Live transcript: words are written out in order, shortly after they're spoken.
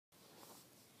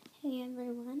Hey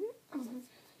everyone,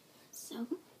 so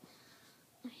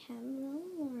I have little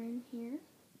Lauren here,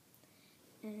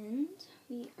 and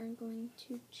we are going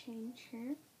to change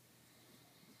her.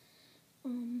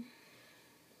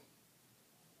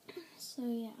 So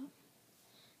yeah,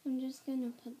 I'm just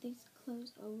gonna put these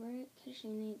clothes over it because she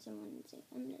needs a onesie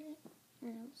under it, or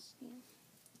else, yeah.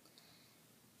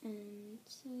 And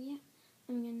so yeah,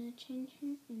 I'm gonna change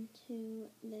her into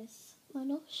this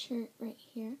little shirt right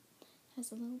here.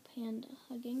 Has a little panda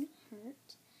hugging a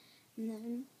heart, and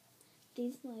then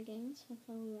these leggings with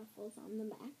little ruffles on the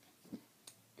back,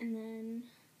 and then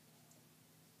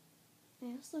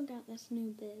I also got this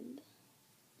new bib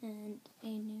and a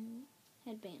new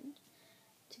headband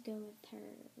to go with her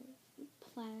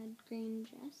plaid green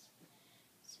dress.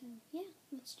 So yeah,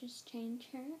 let's just change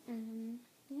her, and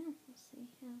yeah, we'll see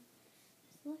how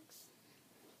this looks.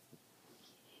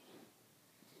 Okay.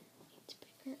 Need to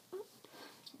pick her up.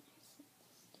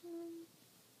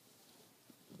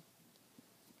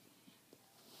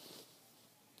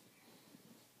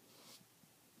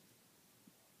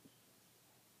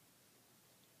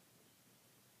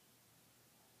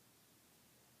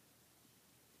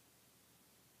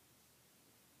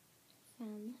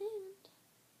 Found the hand,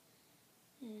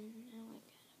 and now I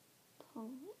gotta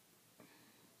pull it.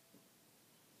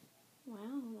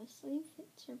 Wow, the sleeve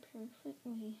fits her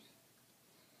perfectly.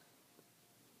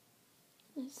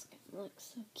 This looks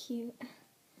so cute.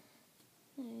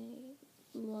 I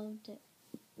loved it,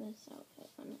 this outfit,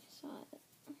 when I saw it.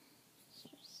 It's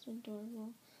just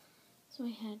adorable. So I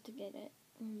had to get it.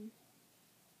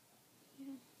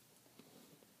 Yeah.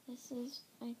 This is,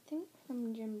 I think,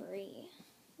 from Gymboree.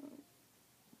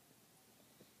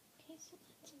 Okay, so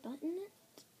let's button it.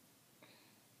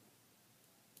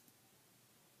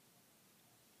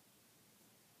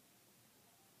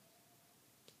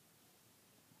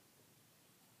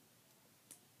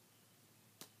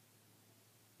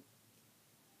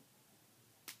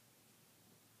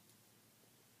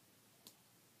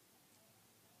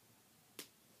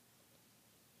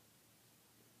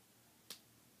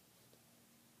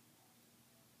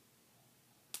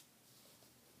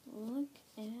 Look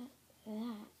at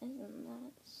that. Isn't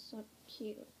that so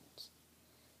cute?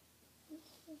 This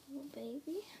little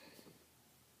baby.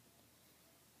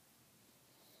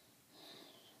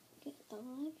 Get the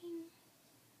leggings.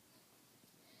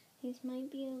 These might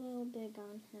be a little big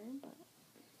on her, but,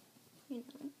 you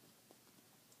know,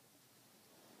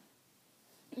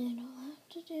 it'll have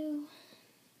to do.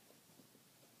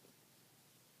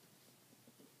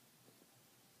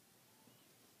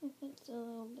 If it's a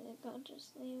little big, I'll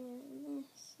just leave her in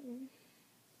this.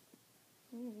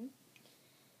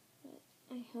 But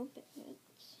I hope it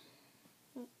fits.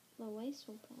 But the waist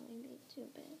will probably be too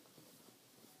big.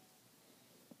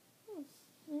 Oh,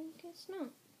 I guess not.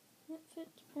 It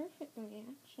fits perfectly,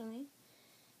 actually.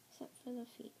 Except for the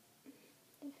feet.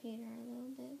 The feet are a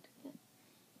little big, but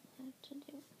I have to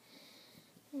do.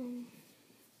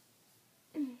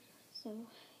 So,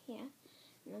 yeah.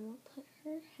 And then we'll put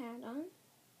her hat on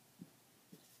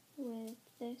with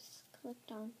this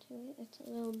clipped onto it. It's a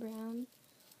little brown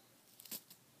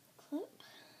clip.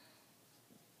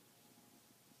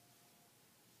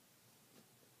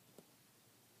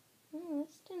 Oh,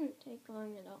 this didn't take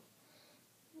long at all.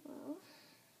 Well,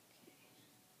 okay.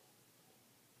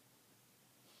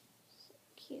 So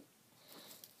cute.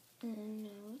 And now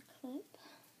a clip.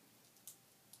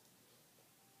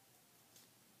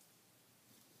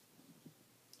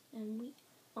 And we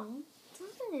all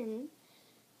done.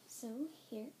 So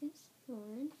here is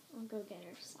Lauren. I'll go get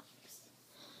her socks.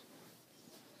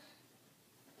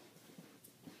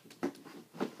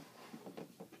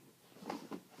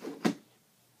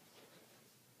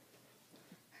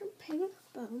 Her pink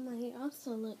bow might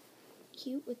also look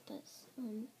cute with this.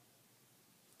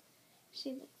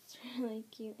 She looks really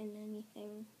cute in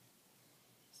anything.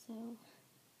 So,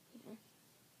 yeah.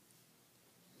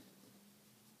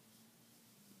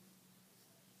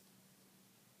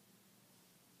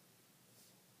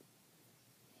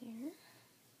 There.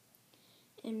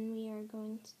 And we are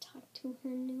going to talk to her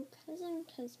new cousin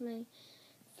because my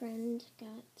friend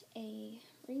got a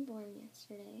Reborn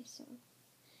yesterday. So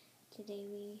today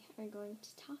we are going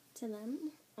to talk to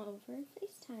them over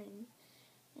FaceTime.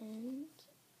 And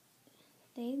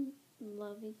they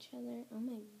love each other. Oh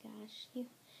my gosh.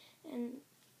 And,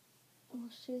 well,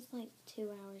 she's like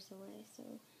 2 hours away, so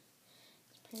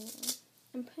it's pretty long.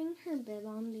 I'm putting her bib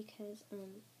on because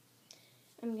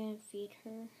I'm going to feed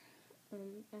her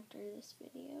after this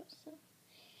video. So,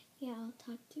 yeah, I'll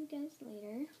talk to you guys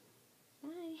later.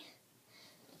 Bye.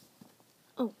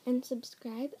 Oh, and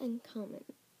subscribe and comment.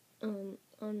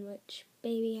 on which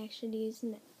baby I should use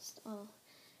next.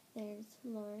 There's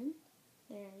Lauren,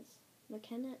 there's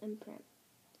McKenna, and Prim.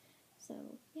 So,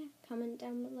 yeah, comment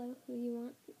down below who you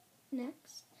want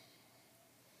next.